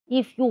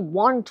if you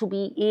want to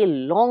be a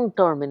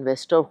long-term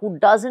investor who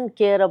doesn't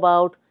care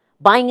about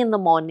buying in the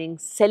morning,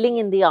 selling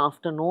in the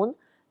afternoon,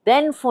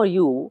 then for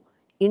you,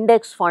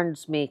 index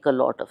funds make a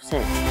lot of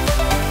sense.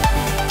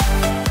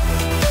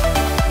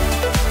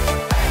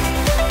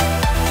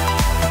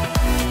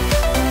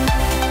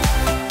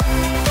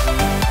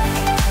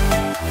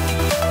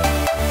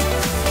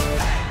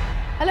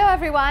 Hello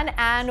everyone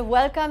and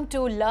welcome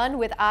to Learn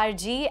with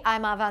RG.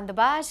 I'm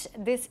Avandabash.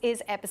 This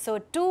is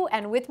episode 2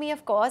 and with me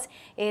of course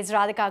is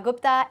Radhika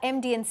Gupta,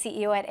 MD and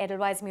CEO at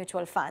Edelweiss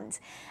Mutual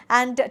Funds.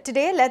 And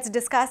today let's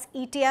discuss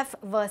ETF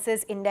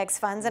versus index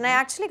funds. And I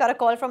actually got a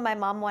call from my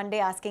mom one day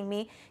asking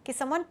me कि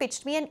someone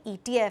pitched me an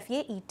ETF.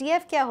 ये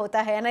ETF क्या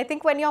होता है? And I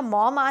think when your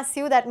mom asks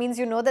you, that means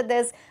you know that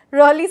there's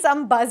really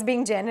some buzz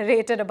being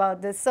generated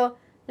about this. So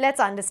let's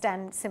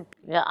understand simply.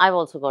 Yeah, I've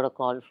also got a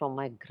call from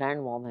my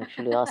grandmom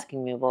actually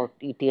asking me about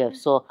ETFs.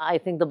 So I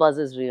think the buzz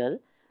is real.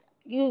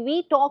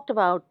 We talked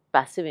about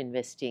passive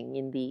investing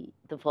in the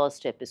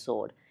first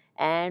episode,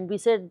 and we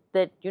said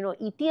that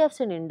ETFs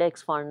and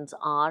index funds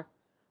are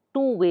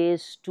two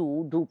ways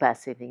to do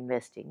passive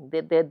investing.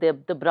 They're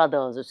the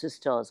brothers or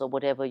sisters or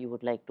whatever you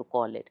would like to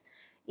call it.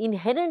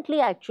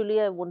 Inherently, actually,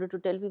 I wanted to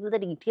tell people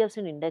that ETFs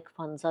and index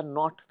funds are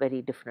not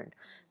very different.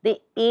 They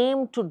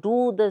aim to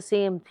do the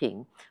same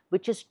thing,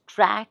 which is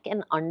track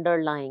an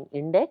underlying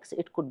index.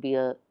 It could be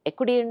a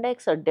equity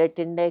index, a debt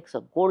index,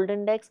 a gold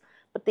index,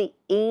 but they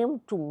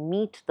aim to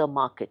meet the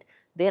market.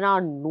 There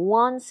are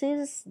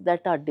nuances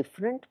that are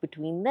different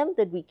between them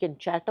that we can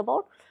chat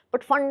about,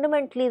 but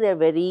fundamentally they're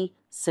very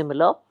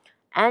similar.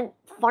 And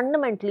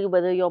fundamentally,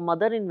 whether your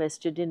mother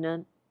invested in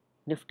a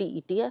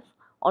Nifty ETF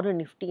or a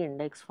Nifty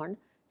index fund,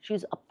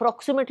 she's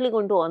approximately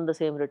going to earn the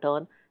same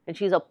return and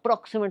she's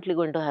approximately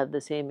going to have the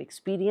same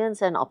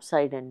experience and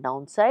upside and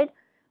downside.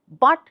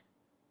 But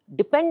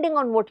depending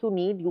on what you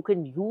need, you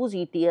can use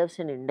ETFs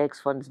and index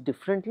funds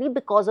differently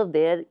because of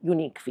their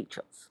unique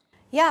features.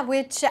 Yeah,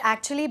 which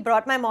actually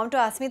brought my mom to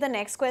ask me the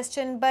next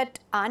question, but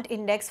aren't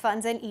index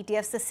funds and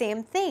ETFs the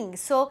same thing?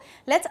 So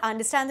let's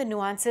understand the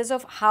nuances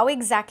of how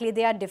exactly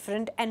they are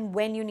different and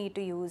when you need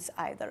to use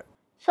either.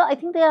 So I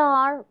think there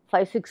are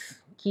 5-6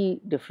 key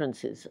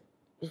differences.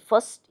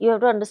 First, you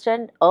have to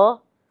understand,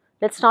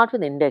 let's start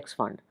with index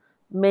fund.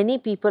 Many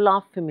people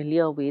are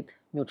familiar with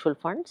mutual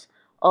funds.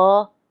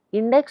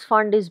 Index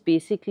fund is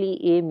basically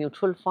a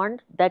mutual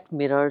fund that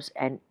mirrors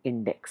an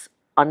index,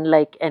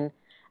 unlike an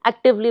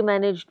actively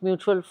managed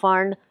mutual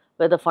fund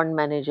where the fund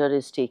manager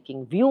is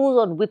taking views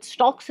on which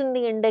stocks in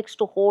the index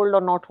to hold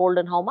or not hold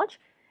and how much.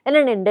 In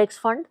an index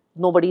fund,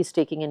 nobody is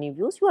taking any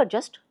views. You are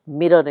just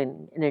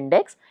mirroring an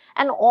index,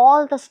 and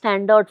all the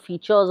standard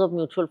features of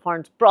mutual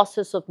funds,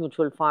 process of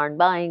mutual fund,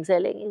 buying,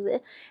 selling,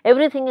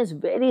 everything is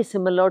very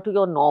similar to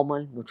your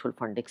normal mutual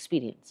fund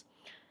experience.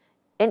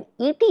 An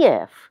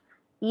ETF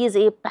is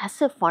a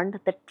passive fund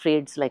that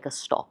trades like a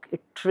stock.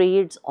 It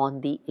trades on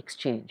the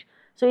exchange.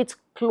 So it's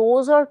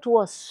closer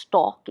to a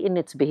stock in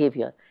its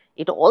behavior.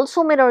 It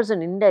also mirrors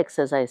an index,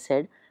 as I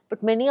said,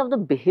 but many of the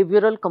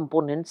behavioral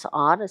components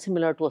are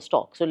similar to a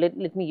stock. So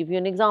let me give you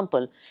an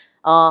example.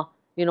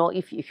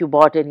 If you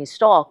bought any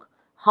stock,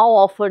 how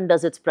often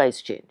does its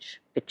price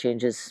change? It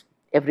changes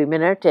every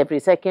minute, every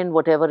second,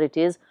 whatever it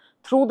is,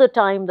 through the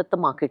time that the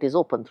market is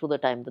open, through the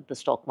time that the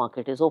stock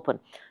market is open.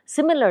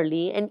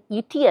 Similarly, an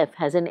ETF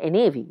has an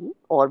NAV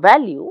or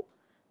value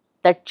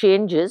that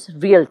changes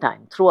real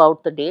time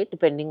throughout the day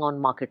depending on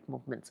market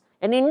movements.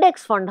 An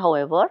index fund,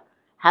 however,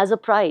 has a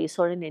price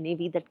or an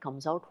NAV that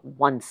comes out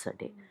once a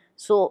day.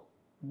 So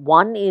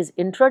one is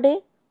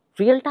intraday,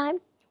 real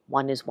time,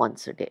 one is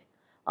once a day.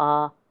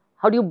 How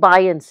do you buy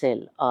and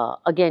sell?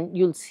 Again,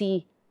 you'll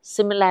see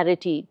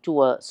similarity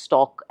to a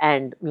stock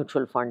and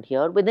mutual fund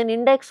here. With an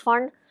index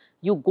fund,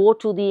 you go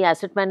to the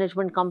asset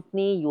management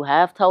company, you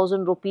have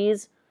 1,000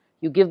 rupees,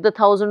 you give the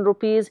 1,000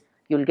 rupees,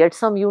 you'll get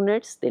some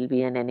units, there'll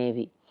be an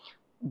NAV.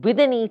 With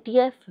an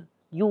ETF,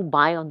 you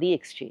buy on the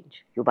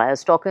exchange. You buy a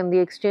stock on the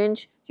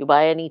exchange, you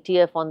buy an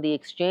ETF on the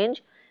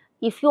exchange.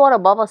 If you are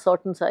above a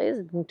certain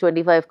size,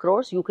 25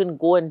 crores, you can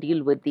go and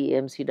deal with the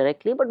AMC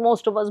directly, but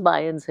most of us buy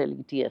and sell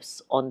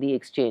ETFs on the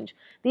exchange.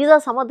 These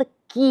are some of the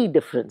key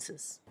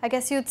differences. I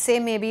guess you'd say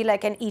maybe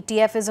like an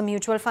ETF is a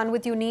mutual fund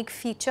with unique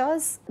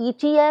features.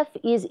 ETF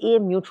is a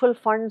mutual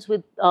funds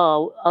with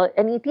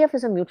an ETF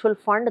is a mutual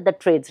fund that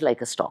trades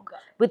like a stock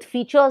with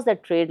features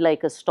that trade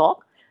like a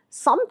stock.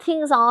 Some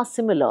things are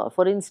similar.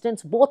 For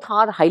instance, both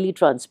are highly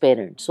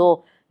transparent.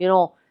 So,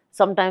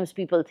 sometimes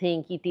people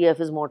think ETF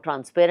is more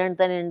transparent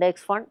than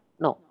index fund.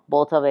 No,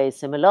 both are very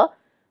similar.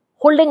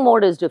 Holding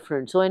mode is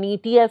different. So an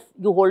ETF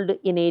you hold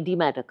in a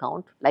demat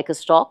account like a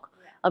stock.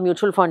 A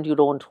mutual fund you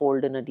don't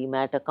hold in a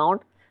demat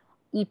account.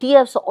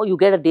 ETFs, or you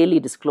get a daily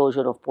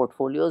disclosure of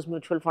portfolios.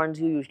 Mutual funds,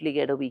 you usually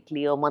get a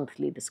weekly or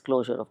monthly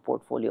disclosure of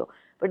portfolio.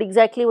 But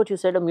exactly what you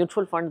said, a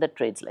mutual fund that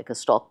trades like a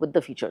stock with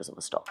the features of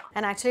a stock.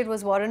 And actually, it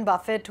was Warren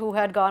Buffett who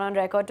had gone on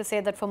record to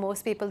say that for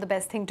most people, the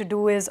best thing to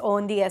do is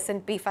own the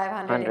S&P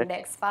 500 100.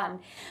 index fund.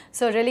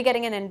 So really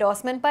getting an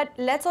endorsement. But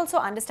let's also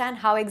understand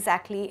how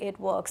exactly it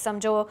works.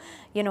 Samjo,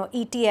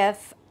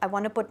 ETF, I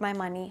want to put my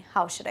money.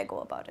 How should I go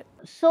about it?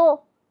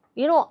 So,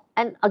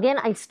 and again,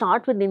 I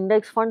start with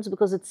index funds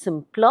because it's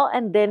simpler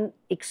and then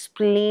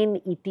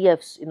explain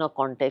ETFs in a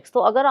context. तो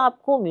अगर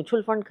आपको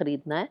mutual fund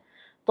खरीदना है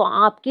तो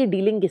आपकी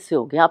dealing किससे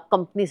होगी? आप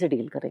कंपनी से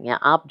डील करेंगे,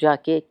 आप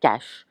जाके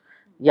कैश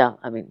या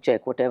I mean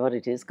check what ever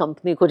it is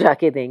company को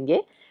जाके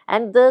देंगे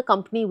and the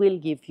company will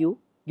give you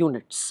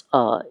units,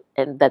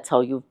 and that's how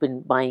you've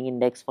been buying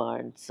index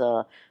funds,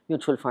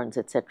 mutual funds,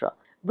 etc.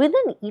 With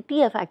an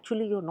ETF,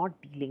 actually, you're not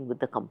dealing with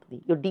the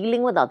company. You're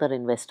dealing with other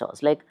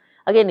investors. Like,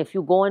 again, if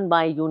you go and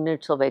buy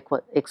units of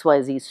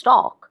XYZ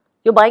stock,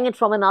 you're buying it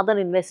from another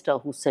investor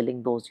who's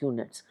selling those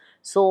units.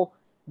 So,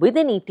 with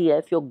an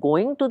ETF, you're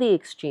going to the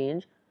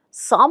exchange,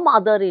 some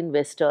other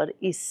investor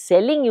is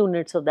selling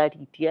units of that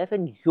ETF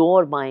and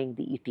you're buying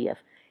the ETF.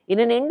 In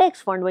an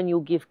index fund, when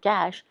you give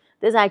cash,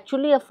 there's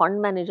actually a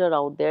fund manager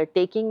out there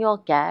taking your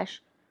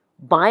cash,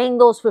 buying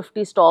those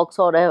 50 stocks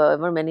or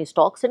however many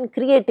stocks and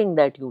creating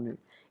that unit.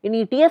 In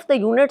ETF, the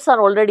units are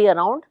already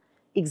around.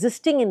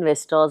 Existing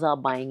investors are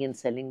buying and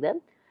selling them.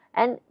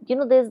 And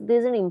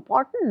there's an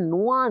important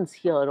nuance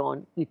here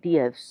on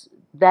ETFs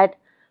that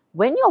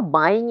when you're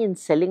buying and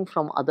selling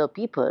from other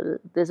people,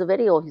 there's a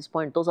very obvious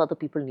point, those other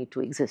people need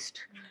to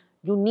exist.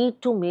 You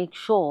need to make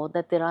sure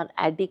that there are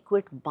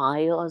adequate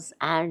buyers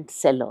and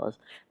sellers.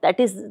 That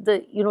is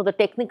the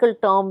technical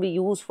term we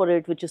use for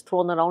it, which is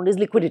thrown around, is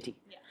liquidity.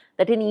 Yeah.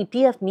 That an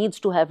ETF needs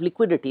to have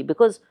liquidity,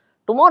 because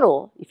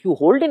tomorrow, if you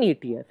hold an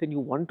ETF and you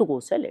want to go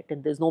sell it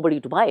and there's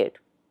nobody to buy it,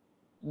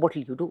 what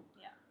will you do?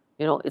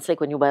 Yeah. It's like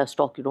when you buy a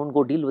stock, you don't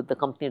go deal with the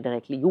company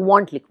directly. You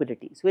want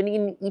liquidity. So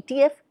in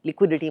ETF,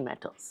 liquidity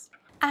matters.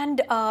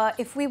 And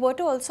if we were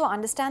to also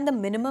understand the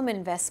minimum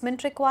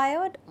investment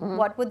required,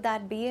 what would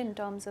that be in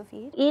terms of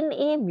yield? In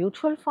a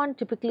mutual fund,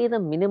 typically the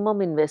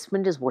minimum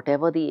investment is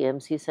whatever the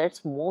AMC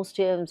sets. Most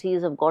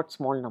AMCs have got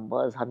small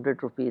numbers,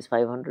 100 rupees,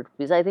 500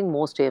 rupees. I think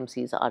most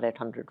AMCs are at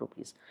 100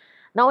 rupees.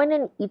 Now, in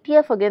an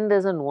ETF, again,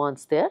 there's a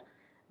nuance there.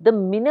 The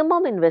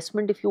minimum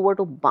investment, if you were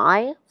to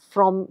buy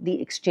from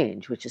the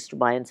exchange, which is to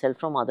buy and sell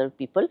from other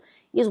people,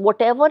 is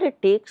whatever it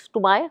takes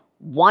to buy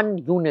one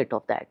unit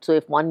of that. So,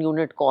 if one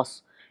unit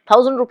costs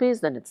 1,000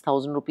 rupees, then it's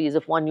 1,000 rupees.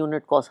 If one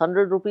unit costs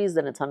 100 rupees,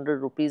 then it's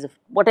 100 rupees, if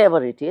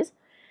whatever it is.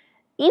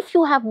 If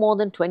you have more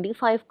than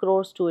 25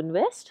 crores to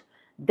invest,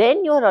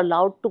 then you're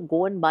allowed to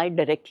go and buy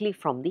directly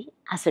from the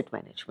asset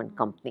management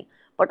company.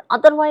 But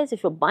otherwise,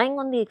 if you're buying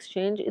on the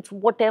exchange, it's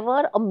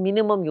whatever a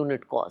minimum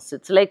unit costs.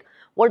 It's like,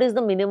 what is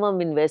the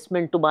minimum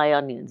investment to buy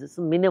onions? It's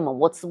the minimum.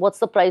 What's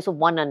the price of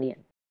one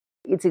onion?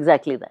 It's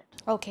exactly that.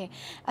 Okay.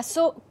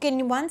 So,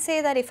 can one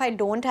say that if I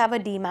don't have a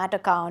demat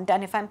account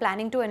and if I'm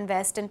planning to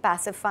invest in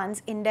passive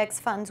funds,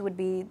 index funds would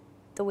be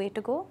the way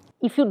to go?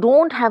 If you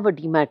don't have a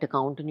demat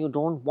account and you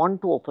don't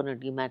want to open a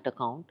demat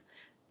account,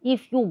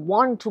 if you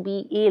want to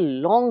be a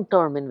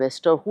long-term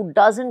investor who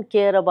doesn't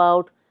care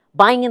about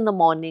buying in the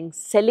morning,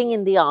 selling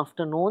in the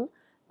afternoon,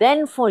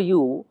 then for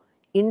you,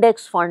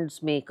 index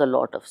funds make a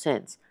lot of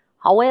sense.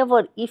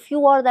 However, if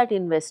you are that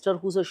investor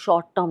who's a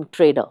short-term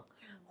trader,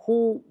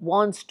 who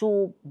wants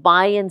to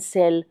buy and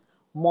sell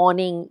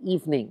morning,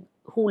 evening,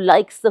 who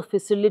likes the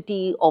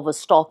facility of a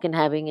stock and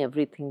having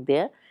everything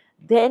there,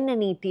 then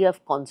an ETF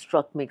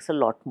construct makes a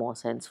lot more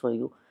sense for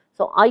you.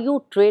 So, are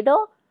you trader?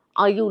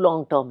 Are you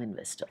long-term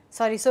investor?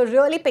 Sorry, so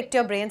really picked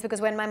your brains, because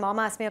when my mom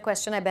asks me a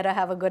question, I better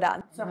have a good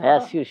answer.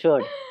 Yes, you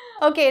should.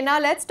 Okay, now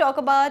let's talk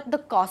about the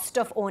cost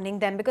of owning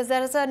them, because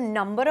there is a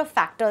number of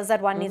factors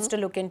that one needs to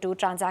look into: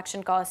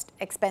 transaction cost,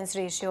 expense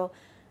ratio.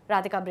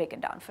 Radhika, break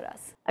it down for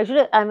us.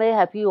 Actually, I'm very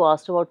happy you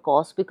asked about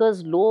cost,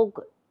 because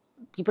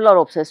people are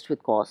obsessed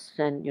with cost,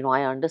 and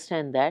I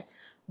understand that,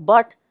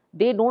 but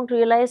they don't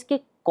realize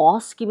that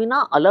cost की भी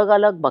ना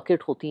अलग-अलग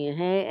bucket होती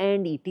हैं,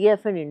 and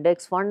ETF and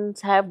index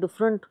funds have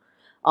different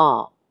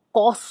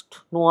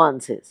cost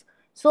nuances.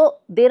 So,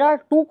 there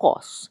are two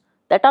costs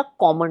that are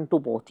common to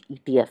both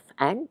ETF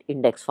and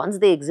index funds.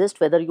 They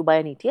exist whether you buy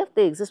an ETF,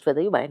 they exist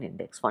whether you buy an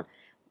index fund.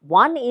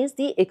 One is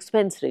the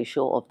expense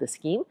ratio of the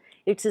scheme.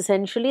 It's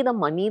essentially the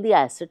money the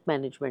asset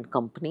management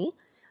company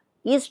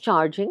is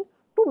charging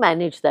to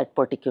manage that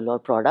particular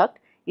product.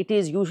 It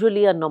is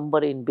usually a number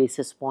in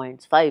basis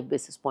points, 5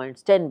 basis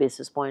points, 10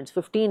 basis points,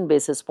 15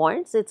 basis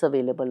points. It's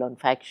available on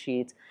fact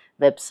sheets,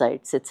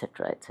 websites,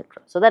 etc.,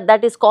 etc. So,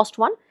 that is cost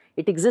one.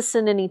 It exists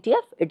in an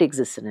ETF, it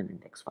exists in an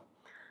index fund.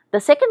 The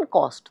second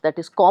cost that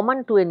is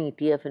common to an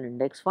ETF and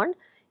index fund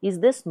is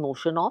this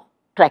notion of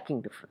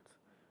tracking difference.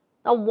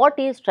 Now, what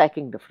is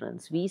tracking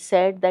difference? We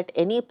said that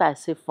any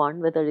passive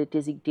fund, whether it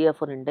is ETF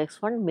or index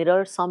fund,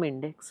 mirrors some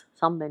index,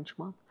 some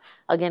benchmark.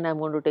 Again, I am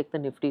going to take the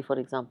Nifty for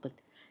example.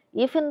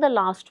 If in the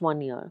last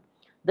 1 year,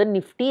 the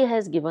Nifty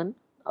has given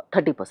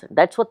 30%,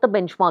 that's what the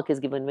benchmark is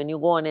given. When you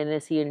go on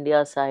NSE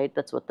India site,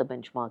 that's what the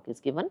benchmark is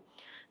given.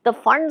 The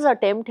fund's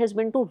attempt has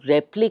been to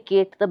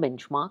replicate the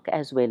benchmark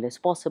as well as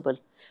possible.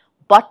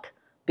 But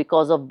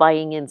because of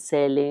buying and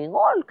selling,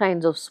 all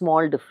kinds of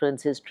small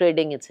differences,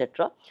 trading,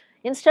 etc.,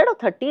 instead of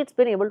 30, it's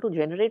been able to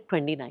generate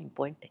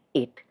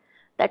 29.8.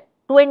 That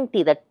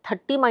 20, that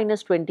 30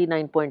 minus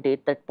 29.8,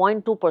 that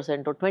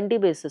 0.2% or 20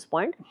 basis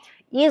point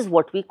is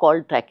what we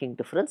call tracking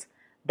difference.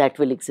 That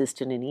will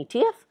exist in an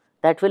ETF,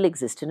 that will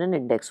exist in an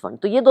index fund.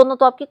 तो ये दोनों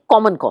तो आपकी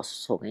common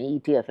costs हो गए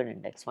ETF and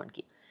index fund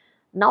की.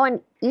 Now an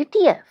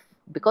ETF,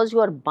 because you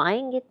are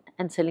buying it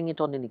and selling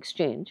it on an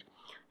exchange,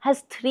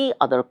 has three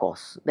other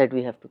costs that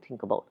we have to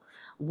think about.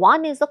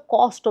 One is the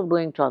cost of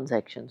doing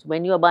transactions.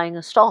 When you are buying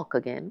a stock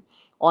again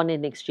on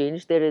an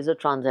exchange, there is a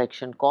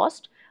transaction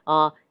cost.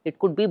 It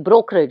could be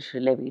brokerage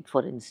levied,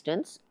 for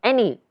instance,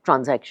 any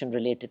transaction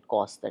related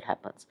cost that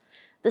happens.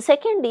 The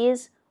second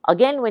is,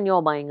 again, when you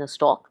are buying a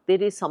stock,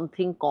 there is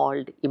something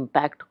called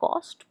impact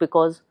cost,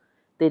 because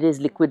there is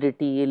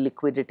liquidity,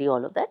 illiquidity,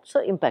 all of that.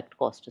 So impact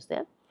cost is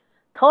there.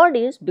 Third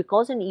is,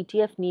 because an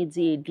ETF needs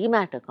a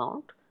demat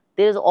account,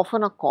 there is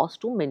often a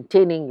cost to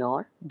maintaining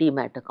your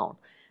demat account.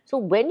 So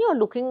when you are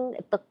looking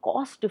at the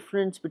cost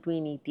difference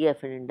between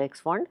ETF and index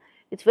fund,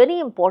 it's very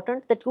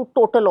important that you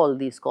total all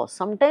these costs.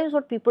 Sometimes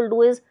what people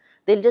do is,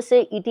 they'll just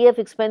say ETF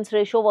expense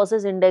ratio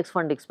versus index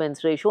fund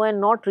expense ratio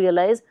and not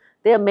realize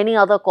there are many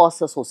other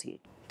costs associated.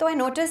 So I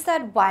noticed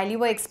that while you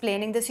were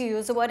explaining this, you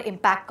used the word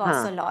impact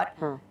costs a lot.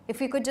 If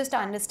we could just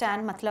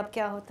understand, मतलब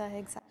क्या होता है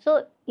exactly?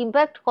 So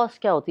impact cost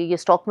क्या होती है? ये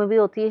stock में भी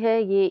होती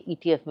है, ये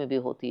ETF में भी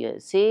होती है.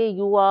 Say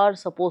you are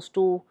supposed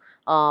to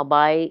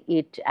buy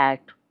it at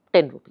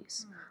 10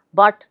 rupees,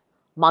 but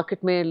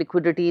market में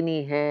liquidity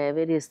नहीं है,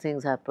 various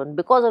things happen.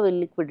 Because of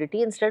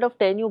illiquidity, instead of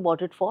 10, you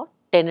bought it for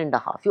 10 and a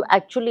half. You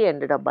actually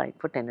ended up buying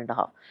for 10 and a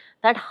half.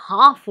 That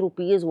half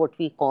rupee is what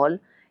we call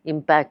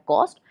impact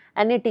cost.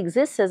 And it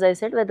exists, as I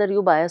said, whether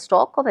you buy a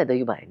stock or whether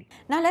you buy any.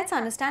 Now let's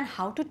understand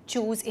how to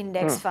choose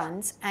index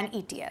funds and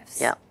ETFs.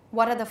 Yeah.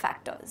 What are the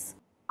factors?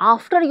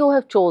 After you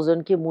have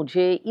chosen कि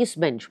मुझे इस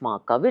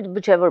benchmark का,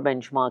 whichever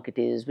benchmark it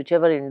is,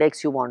 whichever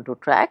index you want to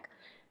track,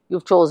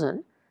 you've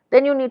chosen,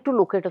 then you need to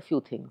look at a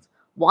few things.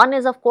 One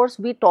is, of course,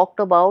 we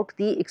talked about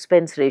the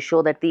expense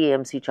ratio that the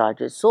AMC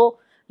charges. So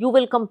you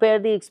will compare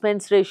the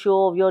expense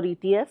ratio of your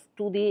ETF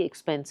to the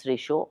expense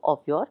ratio of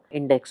your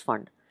index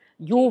fund.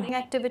 Trading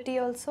activity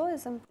also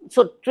is important.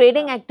 So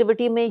trading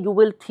activity में you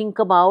will think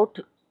about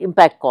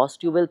impact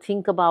cost, you will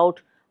think about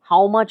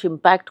how much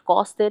impact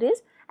cost there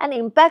is, and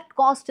impact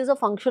cost is a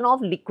function of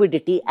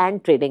liquidity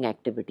and trading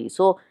activity.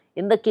 So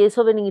in the case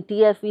of an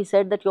ETF, we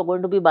said that you're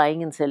going to be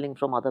buying and selling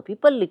from other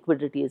people,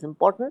 liquidity is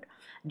important.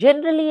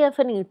 Generally, if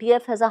an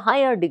ETF has a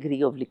higher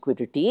degree of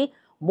liquidity,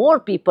 more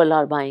people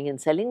are buying and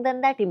selling,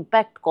 then that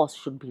impact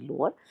cost should be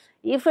lower.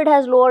 If it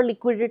has lower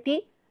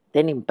liquidity,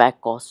 then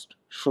impact cost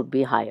should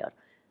be higher.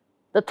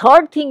 The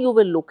third thing you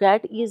will look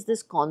at is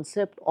this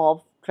concept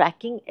of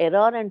tracking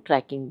error and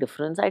tracking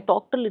difference. I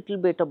talked a little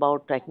bit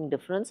about tracking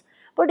difference,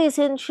 but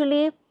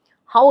essentially,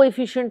 how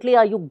efficiently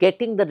are you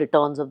getting the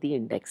returns of the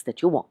index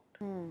that you want?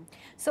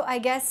 So I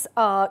guess,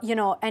 you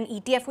know, an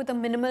ETF with a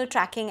minimal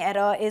tracking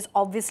error is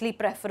obviously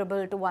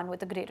preferable to one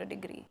with a greater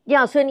degree.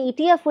 Yeah, so an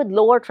ETF with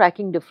lower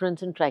tracking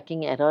difference and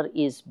tracking error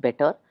is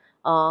better.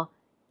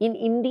 In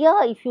India,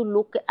 if you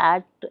look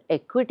at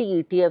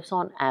equity ETFs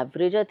on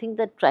average, I think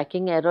that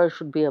tracking error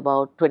should be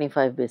about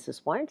 25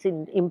 basis points.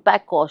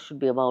 Impact cost should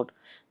be about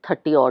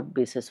 30 odd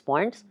basis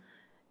points.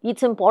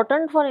 It's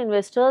important for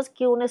investors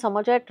कि उन्हें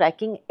समझ आए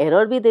tracking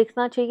error भी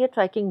देखना चाहिए,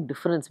 tracking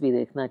difference भी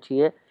देखना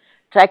चाहिए.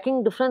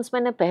 Tracking difference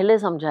मैंने पहले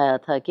समझाया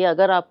था कि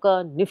अगर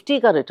आपका निफ्टी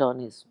का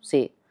return is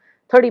say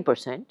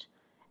 30%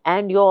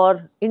 and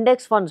your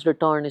index funds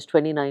return is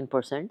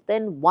 29%,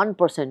 then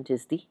 1%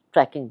 is the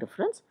tracking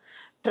difference.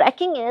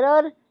 Tracking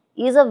error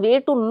is a way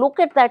to look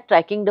at that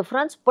tracking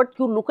difference, but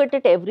you look at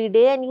it every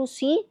day and you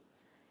see,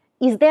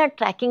 is there a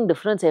tracking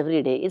difference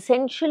every day?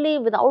 Essentially,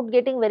 without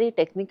getting very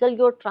technical,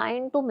 you're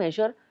trying to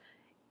measure,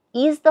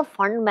 is the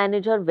fund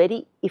manager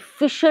very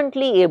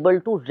efficiently able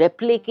to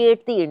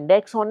replicate the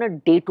index on a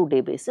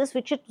day-to-day basis,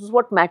 which is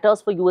what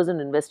matters for you as an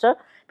investor,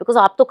 because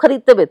आप तो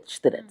खरीदते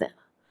बेचते रहते हैं.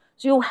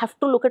 So you have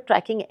to look at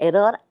tracking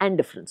error and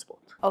difference both.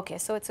 Okay,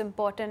 so it's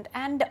important.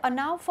 And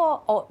now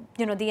for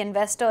you know, the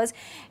investors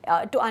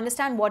to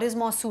understand what is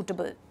more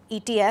suitable,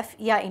 ETF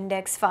या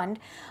index fund,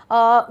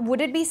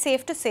 would it be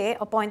safe to say,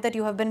 a point that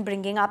you have been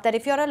bringing up, that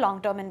if you're a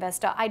long-term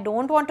investor, I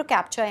don't want to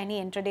capture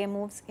any intraday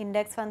moves,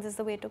 index funds is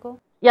the way to go?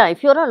 Yeah,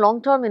 if you're a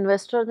long-term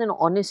investor, then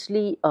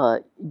honestly,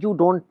 you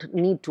don't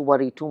need to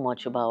worry too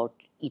much about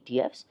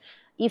ETFs.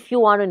 If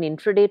you are an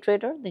intraday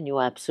trader, then you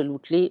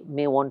absolutely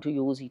may want to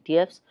use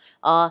ETFs.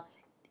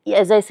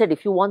 As I said,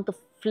 if you want the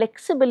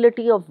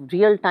flexibility of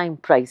real-time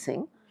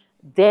pricing,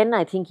 then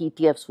I think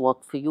ETFs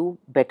work for you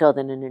better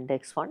than an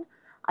index fund.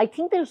 I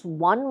think there's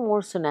one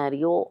more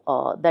scenario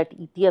that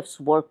ETFs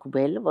work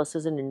well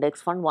versus an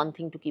index fund. One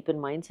thing to keep in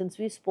mind, since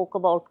we spoke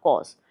about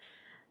costs.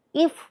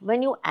 If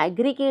when you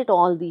aggregate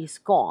all these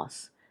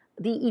costs,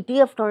 the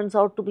ETF turns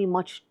out to be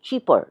much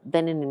cheaper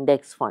than an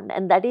index fund,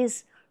 and that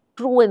is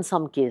true in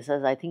some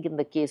cases. I think in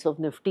the case of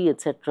Nifty,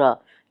 etc.,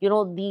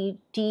 the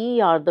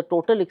TER, the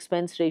total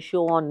expense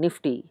ratio on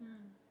Nifty,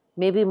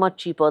 may be much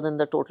cheaper than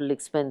the total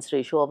expense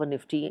ratio of a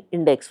Nifty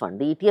index fund.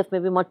 The ETF may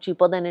be much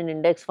cheaper than an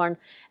index fund,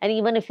 and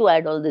even if you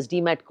add all this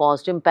demat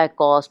cost, impact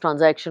cost,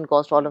 transaction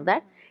cost, all of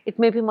that, it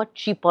may be much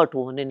cheaper to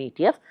own an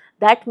ETF.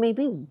 That may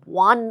be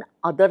one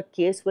other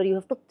case where you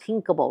have to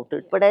think about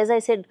it. But as I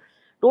said,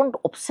 don't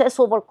obsess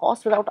over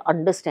cost without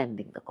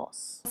understanding the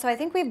costs. So I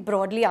think we've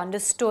broadly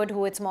understood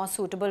who it's more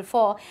suitable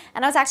for.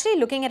 And I was actually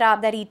looking it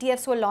up that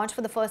ETFs were launched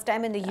for the first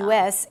time in the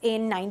US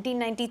in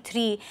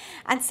 1993.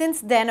 And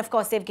since then, of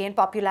course, they've gained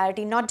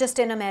popularity, not just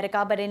in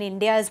America, but in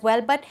India as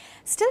well. But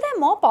still,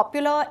 they're more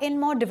popular in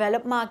more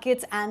developed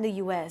markets and the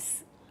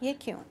US. Ye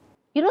kyun?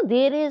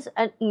 There is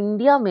an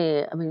India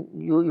may, I mean,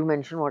 you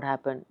mentioned what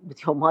happened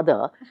with your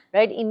mother,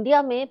 right?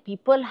 India may,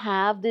 people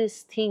have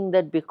this thing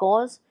that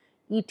because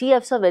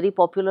ETFs are very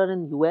popular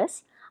in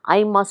US,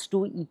 I must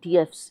do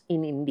ETFs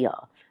in India.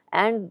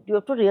 And you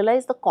have to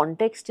realize the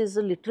context is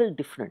a little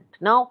different.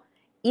 Now,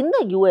 in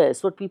the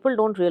US, what people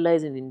don't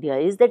realize in India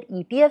is that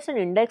ETFs and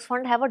index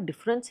fund have a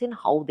difference in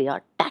how they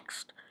are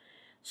taxed.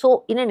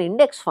 So, in an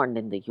index fund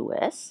in the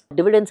US,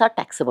 dividends are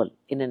taxable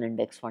in an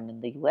index fund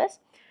in the US.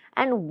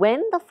 And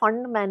when the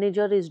fund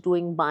manager is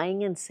doing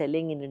buying and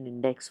selling in an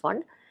index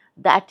fund,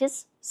 that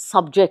is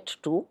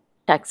subject to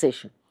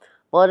taxation.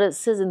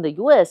 Whereas in the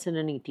US in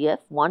an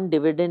ETF,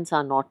 dividends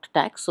are not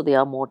taxed, so they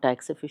are more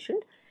tax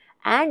efficient.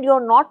 And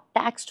you're not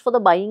taxed for the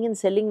buying and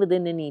selling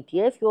within an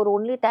ETF, you're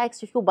only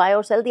taxed if you buy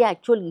or sell the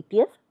actual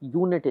ETF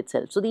unit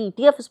itself. So the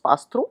ETF is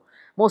passed through,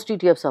 most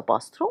ETFs are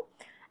passed through,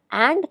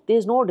 and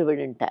there's no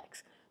dividend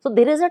tax. So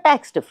there is a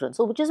tax difference,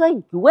 so which is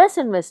why US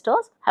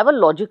investors have a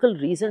logical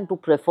reason to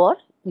prefer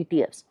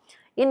ETFs.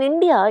 In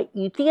India,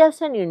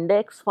 ETFs and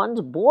index funds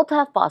both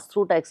have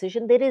pass-through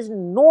taxation. There is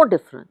no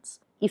difference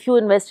if you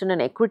invest in an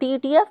equity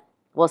ETF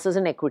versus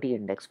an equity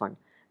index fund,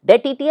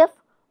 debt ETF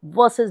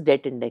versus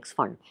debt index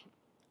fund.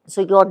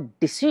 So your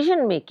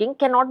decision making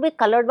cannot be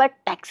colored by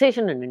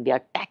taxation in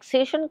India.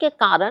 Taxation के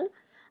कारण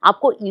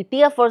आपको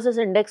ETF versus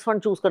index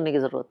fund choose करने की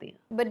जरूरत नहीं है.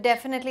 But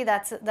definitely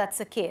that's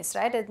the case,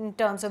 right? In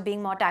terms of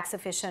being more tax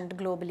efficient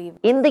globally.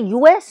 In the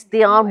US,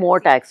 they are more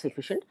tax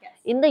efficient.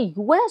 In the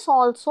US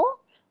also,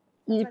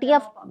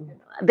 ETF,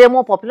 they're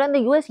more popular. In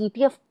the US,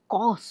 ETF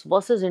costs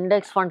versus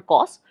index fund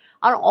costs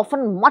are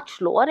often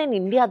much lower. In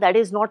India, that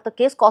is not the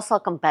case. Costs are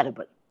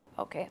comparable.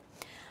 Okay.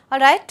 All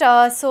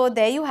right, so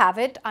there you have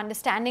it,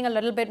 understanding a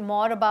little bit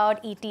more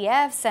about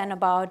ETFs and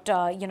about,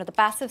 the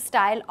passive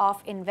style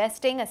of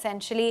investing.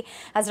 Essentially,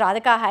 as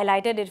Radhika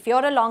highlighted, if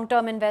you're a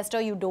long-term investor,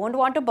 you don't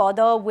want to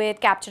bother with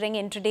capturing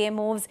intraday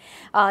moves,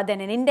 then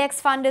an index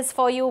fund is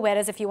for you.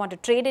 Whereas if you want to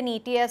trade in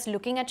ETFs,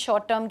 looking at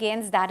short-term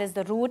gains, that is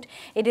the route.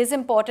 It is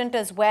important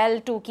as well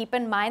to keep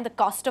in mind the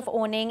cost of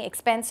owning,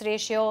 expense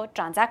ratio,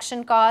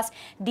 transaction costs,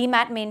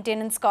 demat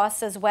maintenance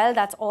costs as well.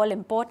 That's all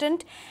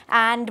important.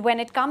 And when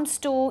it comes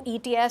to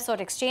ETFs, or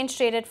exchange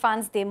traded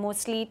funds, they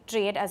mostly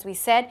trade, as we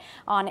said,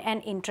 on an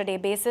intraday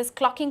basis,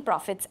 clocking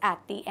profits at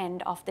the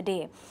end of the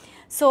day.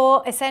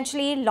 So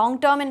essentially,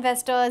 long-term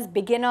investors,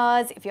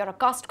 beginners, if you're a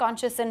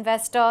cost-conscious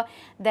investor,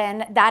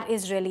 then that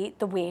is really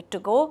the way to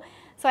go.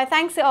 So I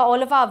thank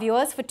all of our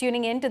viewers for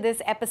tuning in to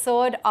this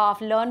episode of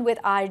Learn with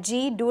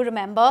RG. Do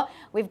remember,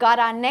 we've got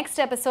our next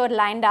episode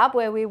lined up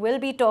where we will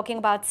be talking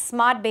about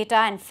smart beta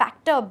and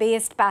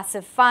factor-based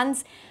passive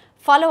funds.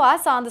 Follow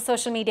us on the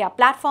social media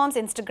platforms,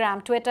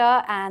 Instagram,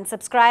 Twitter, and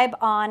subscribe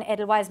on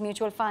Edelweiss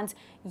Mutual Fund's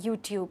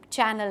YouTube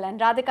channel. And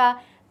Radhika,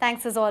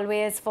 thanks as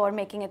always for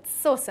making it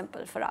so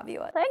simple for our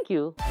viewers. Thank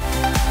you.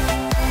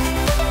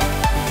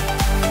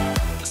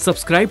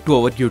 Subscribe to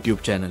our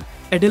YouTube channel,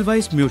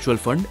 Edelweiss Mutual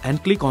Fund,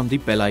 and click on the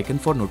bell icon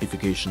for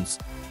notifications.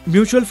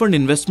 Mutual fund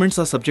investments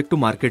are subject to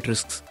market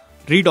risks.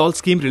 Read all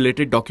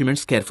scheme-related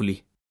documents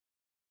carefully.